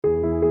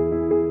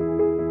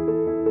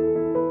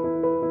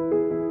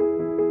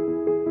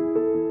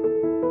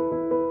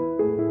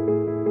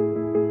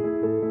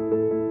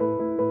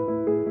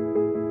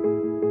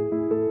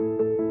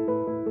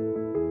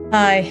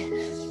Hi,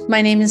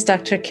 my name is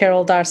Dr.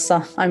 Carol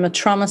Darsa. I'm a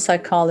trauma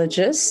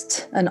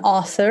psychologist, an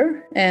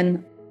author,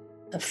 and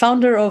a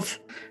founder of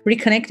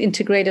Reconnect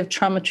Integrative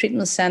Trauma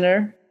Treatment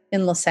Center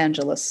in Los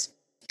Angeles.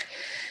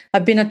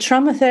 I've been a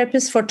trauma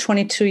therapist for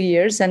 22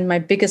 years, and my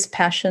biggest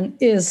passion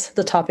is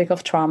the topic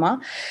of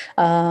trauma.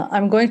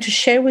 I'm going to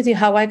share with you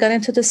how I got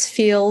into this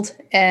field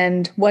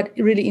and what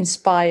really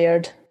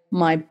inspired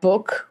my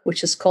book,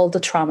 which is called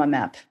The Trauma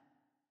Map.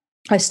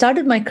 I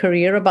started my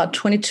career about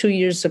 22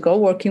 years ago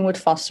working with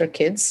foster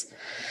kids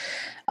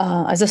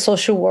as a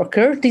social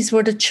worker. These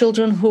were the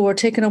children who were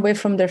taken away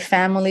from their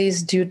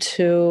families due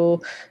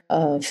to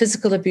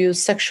physical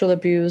abuse, sexual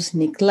abuse,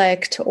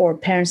 neglect, or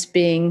parents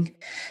being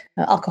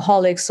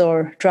alcoholics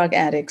or drug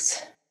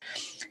addicts.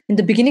 In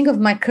the beginning of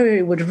my career,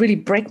 it would really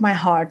break my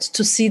heart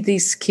to see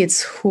these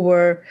kids who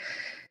were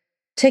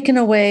taken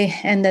away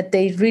and that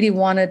they really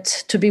wanted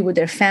to be with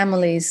their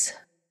families,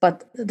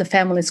 but the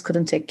families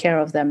couldn't take care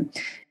of them.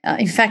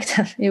 In fact,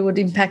 it would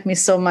impact me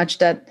so much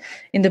that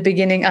in the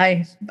beginning,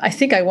 I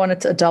think I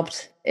wanted to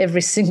adopt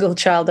every single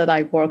child that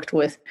I worked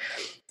with.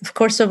 Of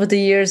course, over the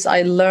years,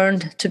 I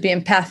learned to be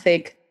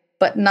empathic,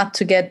 but not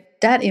to get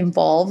that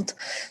involved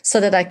so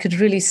that I could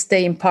really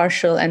stay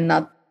impartial and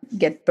not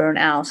get burned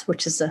out,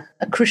 which is a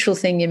crucial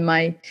thing in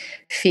my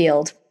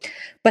field.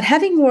 But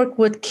having worked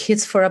with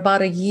kids for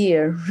about a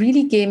year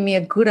really gave me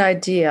a good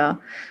idea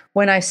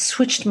when I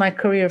switched my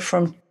career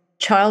from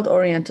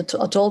child-oriented to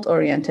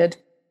adult-oriented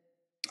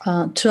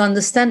to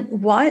understand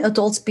why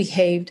adults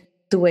behaved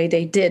the way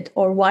they did,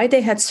 or why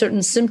they had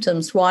certain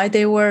symptoms, why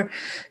they were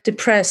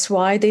depressed,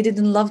 why they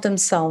didn't love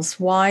themselves,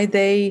 why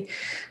they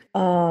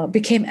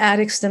became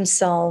addicts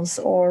themselves,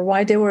 or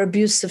why they were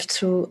abusive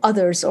to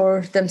others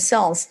or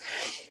themselves.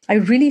 I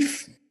really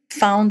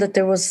found that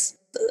there was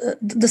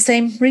the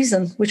same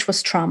reason, which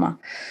was trauma.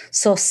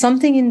 So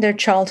something in their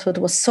childhood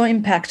was so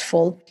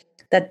impactful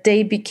that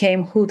they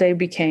became who they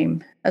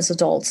became as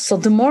adults. So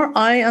the more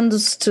I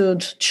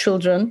understood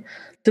children,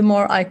 the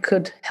more I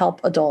could help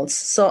adults.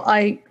 So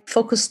I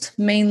focused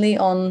mainly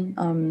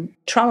on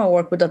trauma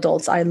work with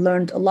adults. I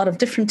learned a lot of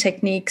different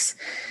techniques.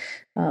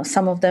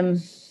 Some of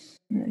them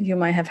you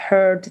might have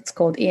heard. It's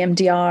called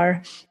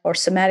EMDR or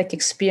somatic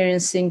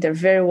experiencing. They're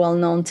very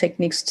well-known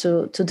techniques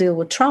to deal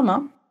with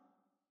trauma.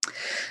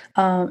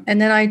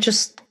 And then I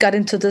just got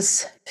into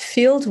this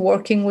field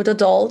working with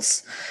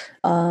adults,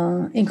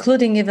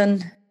 including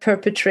even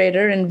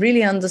perpetrator, and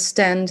really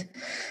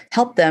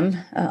help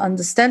them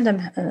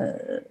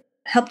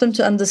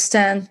to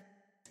understand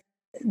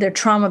their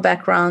trauma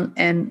background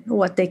and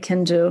what they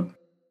can do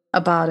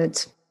about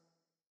it.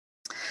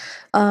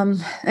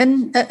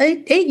 And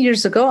 8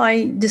 years ago,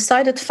 I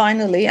decided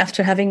finally,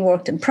 after having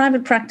worked in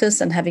private practice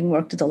and having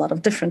worked at a lot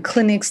of different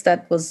clinics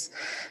that was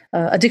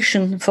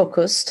addiction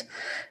focused,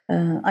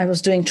 I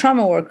was doing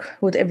trauma work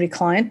with every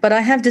client, but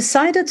I have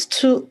decided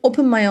to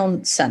open my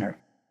own center.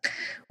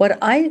 What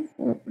I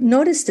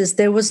noticed is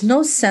there was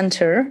no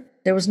center,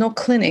 there was no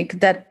clinic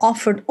that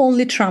offered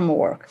only trauma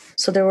work.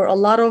 So there were a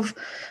lot of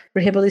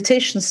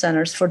rehabilitation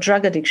centers for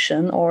drug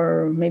addiction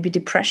or maybe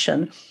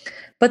depression,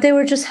 but they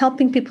were just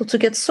helping people to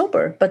get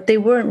sober, but they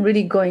weren't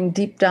really going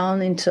deep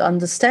down into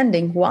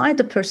understanding why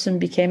the person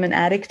became an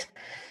addict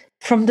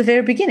from the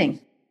very beginning.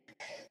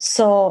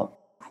 So,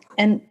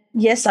 and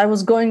yes, I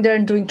was going there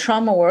and doing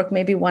trauma work,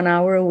 maybe 1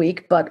 hour a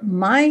week, but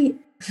my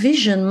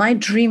vision, my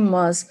dream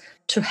was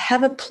to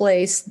have a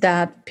place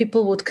that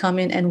people would come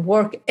in and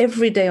work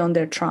every day on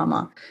their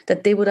trauma,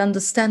 that they would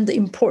understand the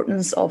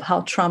importance of how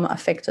trauma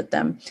affected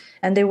them.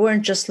 And they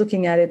weren't just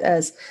looking at it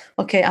as,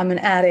 okay, I'm an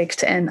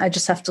addict and I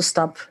just have to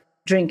stop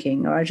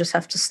drinking or I just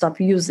have to stop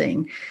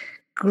using.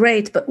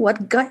 Great, but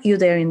what got you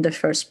there in the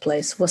first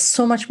place was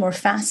so much more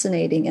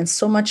fascinating and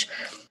so much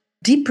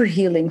deeper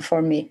healing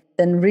for me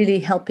than really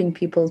helping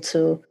people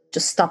to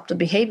just stop the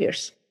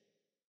behaviors.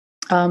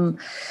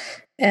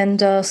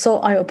 So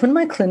I opened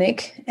my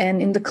clinic,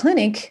 and in the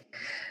clinic,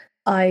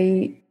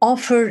 I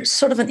offer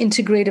sort of an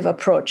integrative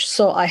approach.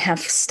 So I have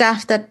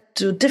staff that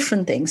do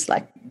different things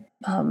like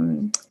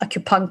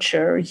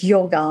acupuncture,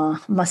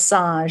 yoga,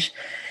 massage,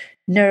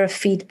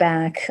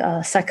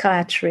 neurofeedback,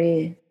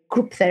 psychiatry,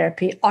 group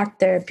therapy, art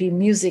therapy,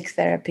 music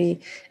therapy,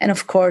 and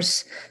of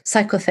course,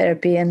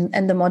 psychotherapy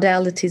and the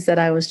modalities that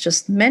I was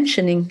just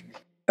mentioning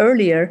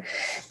earlier,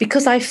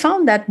 because I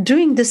found that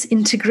doing this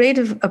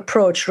integrative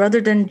approach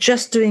rather than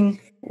just doing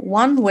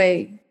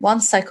one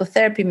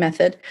psychotherapy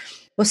method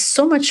was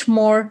so much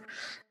more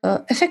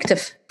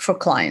effective for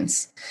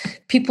clients.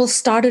 People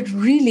started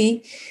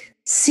really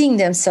seeing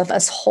themselves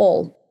as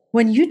whole.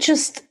 When you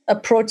just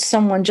approach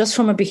someone just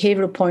from a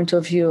behavioral point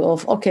of view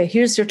of, okay,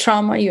 here's your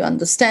trauma, you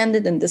understand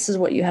it, and this is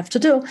what you have to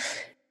do,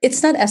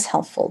 it's not as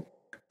helpful.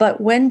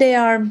 But when they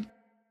are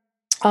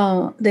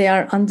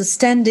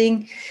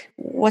understanding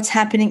what's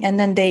happening, and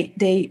then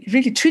they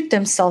really treat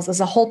themselves as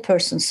a whole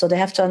person. So they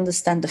have to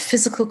understand the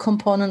physical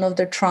component of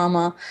their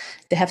trauma.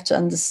 They have to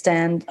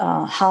understand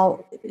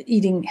how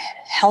eating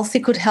healthy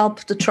could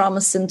help the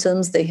trauma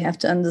symptoms. They have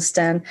to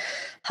understand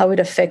how it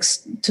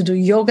affects to do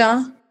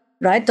yoga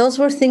right? Those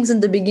were things in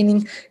the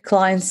beginning.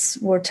 Clients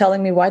were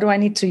telling me, why do I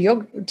need to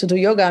do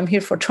yoga? I'm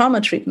here for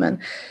trauma treatment.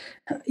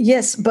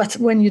 Yes, but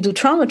when you do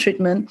trauma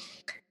treatment,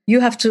 you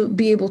have to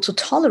be able to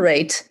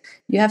tolerate,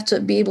 you have to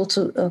be able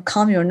to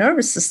calm your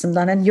nervous system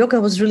down. And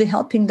yoga was really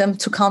helping them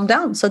to calm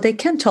down so they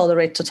can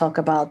tolerate to talk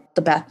about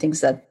the bad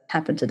things that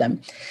happen to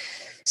them.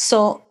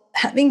 So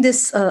having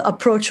this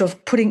approach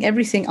of putting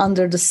everything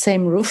under the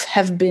same roof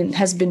has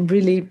been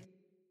really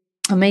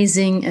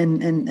amazing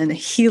and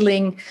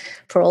healing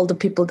for all the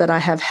people that I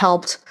have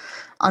helped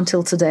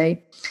until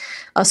today.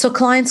 So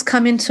clients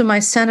come into my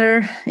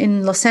center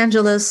in Los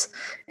Angeles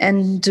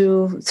and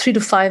do 3 to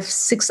 5,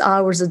 6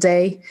 hours a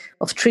day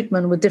of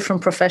treatment with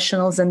different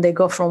professionals. And they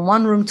go from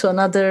one room to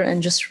another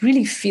and just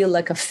really feel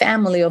like a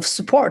family of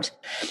support.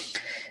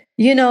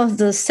 You know,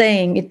 the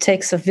saying, it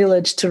takes a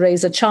village to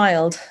raise a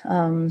child.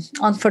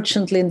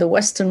 Unfortunately, in the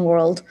Western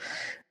world,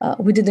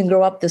 we didn't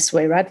grow up this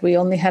way, right? We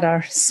only had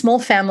our small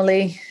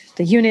family,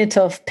 the unit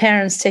of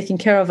parents taking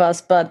care of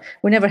us, but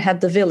we never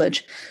had the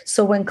village.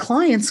 So when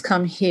clients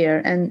come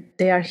here and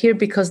they are here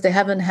because they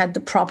haven't had the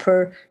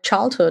proper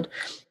childhood,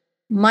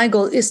 my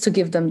goal is to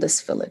give them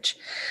this village.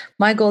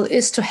 My goal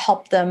is to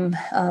help them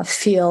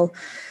feel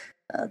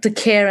the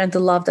care and the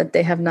love that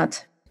they have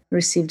not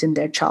received in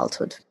their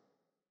childhood.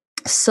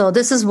 So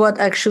this is what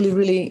actually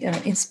really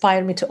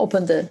inspired me to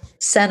open the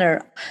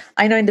center.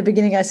 I know in the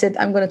beginning I said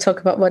I'm going to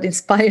talk about what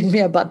inspired me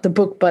about the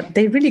book, but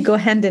they really go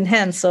hand in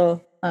hand.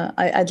 So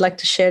I'd like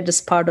to share this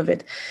part of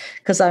it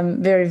because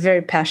I'm very,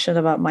 very passionate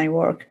about my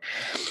work.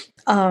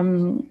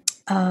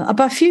 About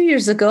a few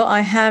years ago,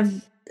 I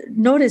have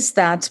noticed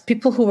that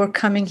people who were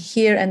coming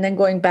here and then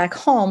going back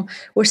home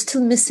were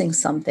still missing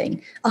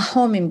something, a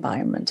home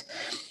environment.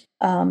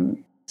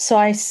 So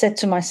I said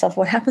to myself,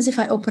 what happens if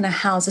I open a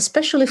house,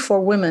 especially for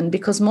women,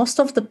 because most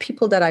of the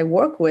people that I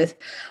work with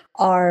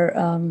are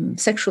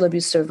sexual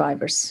abuse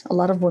survivors, a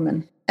lot of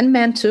women, and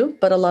men too,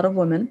 but a lot of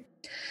women.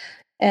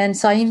 And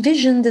so I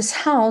envisioned this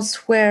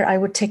house where I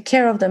would take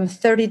care of them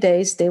 30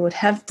 days. They would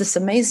have this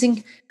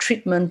amazing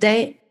treatment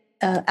day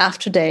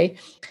after day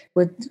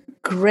with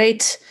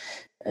great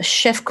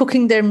chef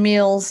cooking their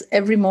meals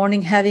every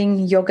morning, having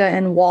yoga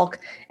and walk,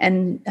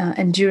 and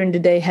during the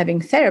day having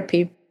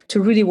therapy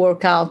to really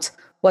work out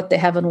what they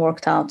haven't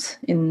worked out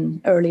in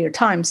earlier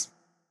times.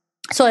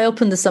 So I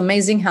opened this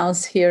amazing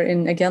house here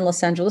in, again,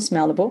 Los Angeles,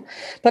 Malibu.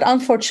 But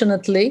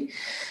unfortunately,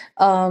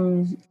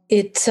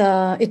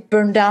 it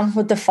burned down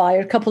with the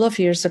fire a couple of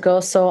years ago.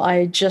 So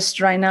I just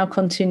right now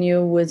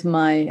continue with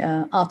my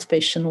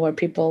outpatient where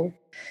people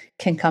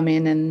can come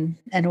in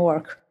and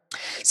work.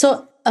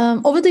 So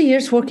over the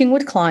years working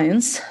with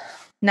clients,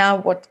 now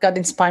what got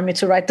inspired me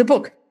to write the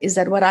book is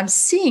that what I'm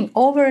seeing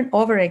over and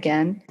over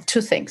again,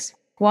 two things.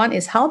 One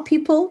is how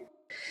people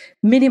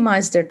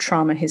minimize their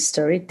trauma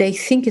history. They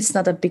think it's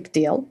not a big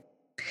deal.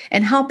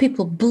 And how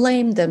people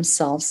blame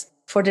themselves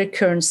for their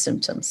current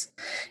symptoms.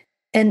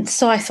 And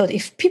so I thought,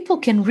 if people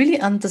can really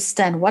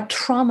understand what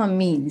trauma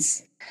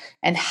means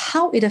and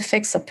how it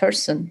affects a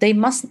person, they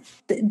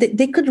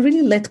could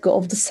really let go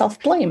of the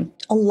self-blame.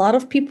 A lot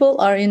of people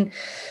are in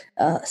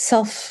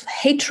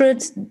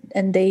self-hatred,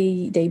 and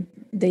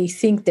they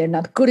think they're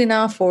not good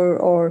enough,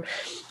 or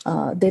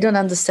they don't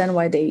understand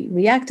why they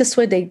react this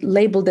way. They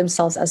label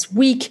themselves as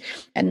weak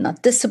and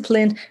not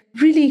disciplined,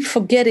 really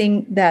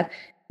forgetting that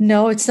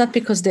no, it's not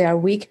because they are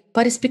weak,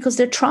 but it's because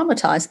they're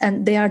traumatized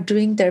and they are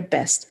doing their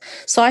best.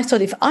 So I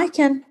thought, if I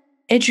can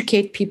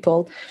educate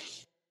people,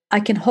 I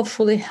can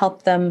hopefully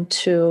help them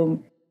to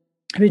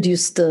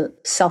reduce the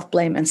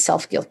self-blame and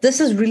self-guilt. This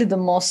is really the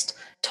most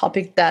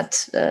topic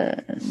that's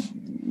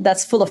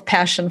full of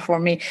passion for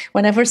me.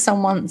 Whenever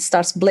someone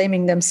starts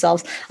blaming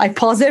themselves, I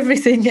pause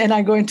everything and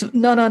I go into,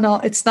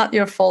 no, it's not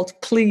your fault,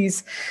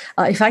 please.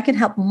 If I can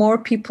help more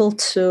people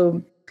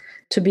to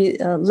be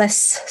less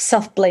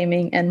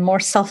self-blaming and more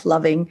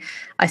self-loving,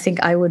 I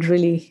think I would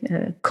really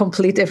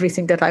complete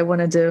everything that I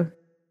want to do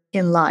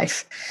in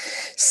life.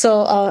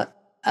 So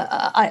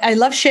I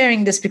love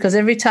sharing this because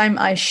every time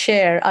I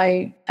share,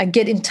 I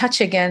get in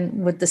touch again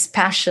with this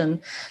passion.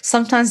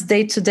 Sometimes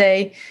day to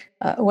day,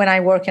 when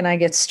I work and I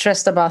get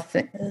stressed about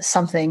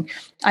something,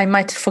 I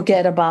might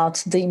forget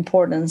about the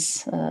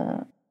importance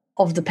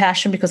of the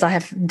passion because I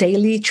have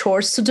daily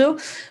chores to do.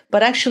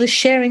 But actually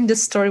sharing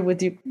this story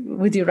with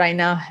you right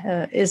now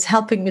is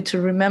helping me to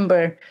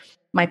remember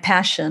my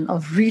passion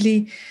of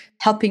really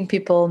helping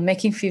people,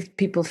 making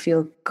people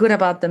feel good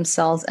about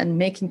themselves and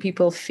making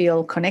people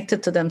feel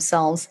connected to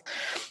themselves,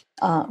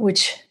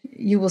 which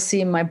you will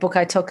see in my book.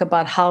 I talk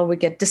about how we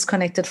get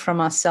disconnected from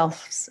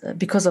ourselves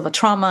because of a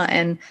trauma,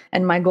 and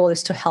my goal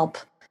is to help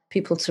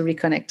people to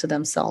reconnect to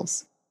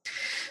themselves.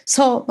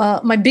 So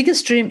my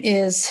biggest dream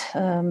is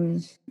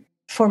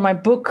for my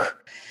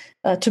book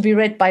to be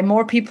read by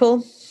more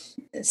people,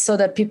 so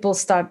that people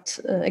start,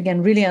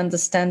 again, really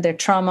understand their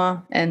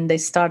trauma and they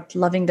start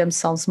loving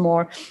themselves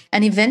more.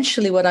 And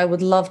eventually what I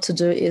would love to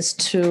do is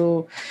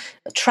to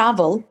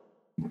travel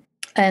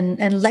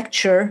and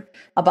lecture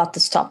about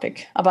this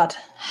topic, about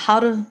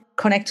how to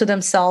connect to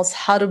themselves,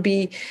 how to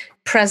be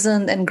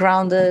present and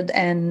grounded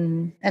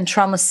and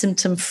trauma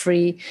symptom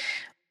free,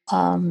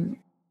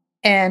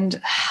 and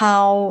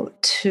how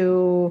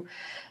to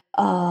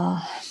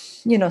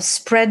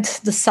spread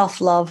the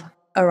self-love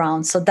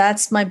around. So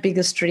that's my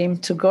biggest dream,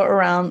 to go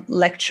around,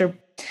 lecture,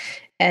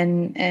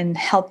 and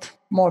help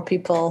more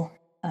people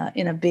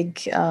in a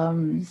big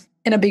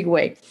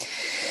way.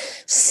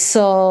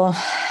 So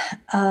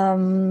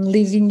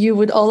leaving you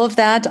with all of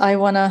that, I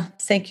want to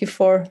thank you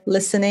for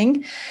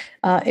listening.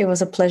 It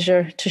was a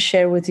pleasure to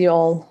share with you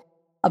all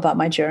about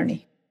my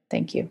journey.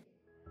 Thank you.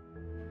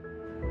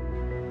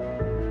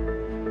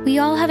 We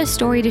all have a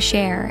story to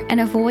share and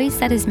a voice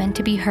that is meant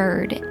to be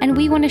heard, and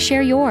we want to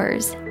share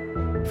yours.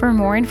 For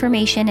more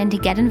information and to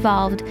get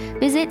involved,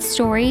 visit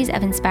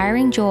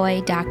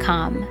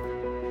storiesofinspiringjoy.com.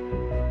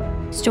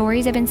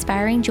 Stories of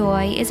Inspiring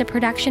Joy is a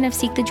production of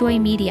Seek the Joy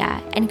Media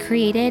and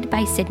created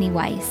by Sydney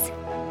Weiss.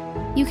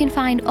 You can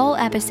find all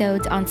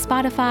episodes on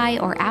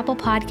Spotify or Apple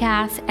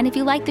Podcasts, and if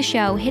you like the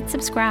show, hit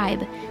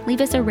subscribe,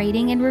 leave us a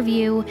rating and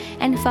review,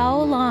 and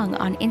follow along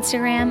on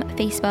Instagram,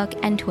 Facebook,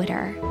 and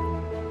Twitter.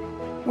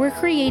 We're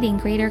creating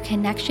greater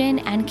connection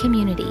and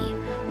community,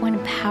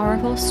 one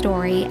powerful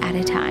story at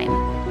a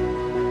time.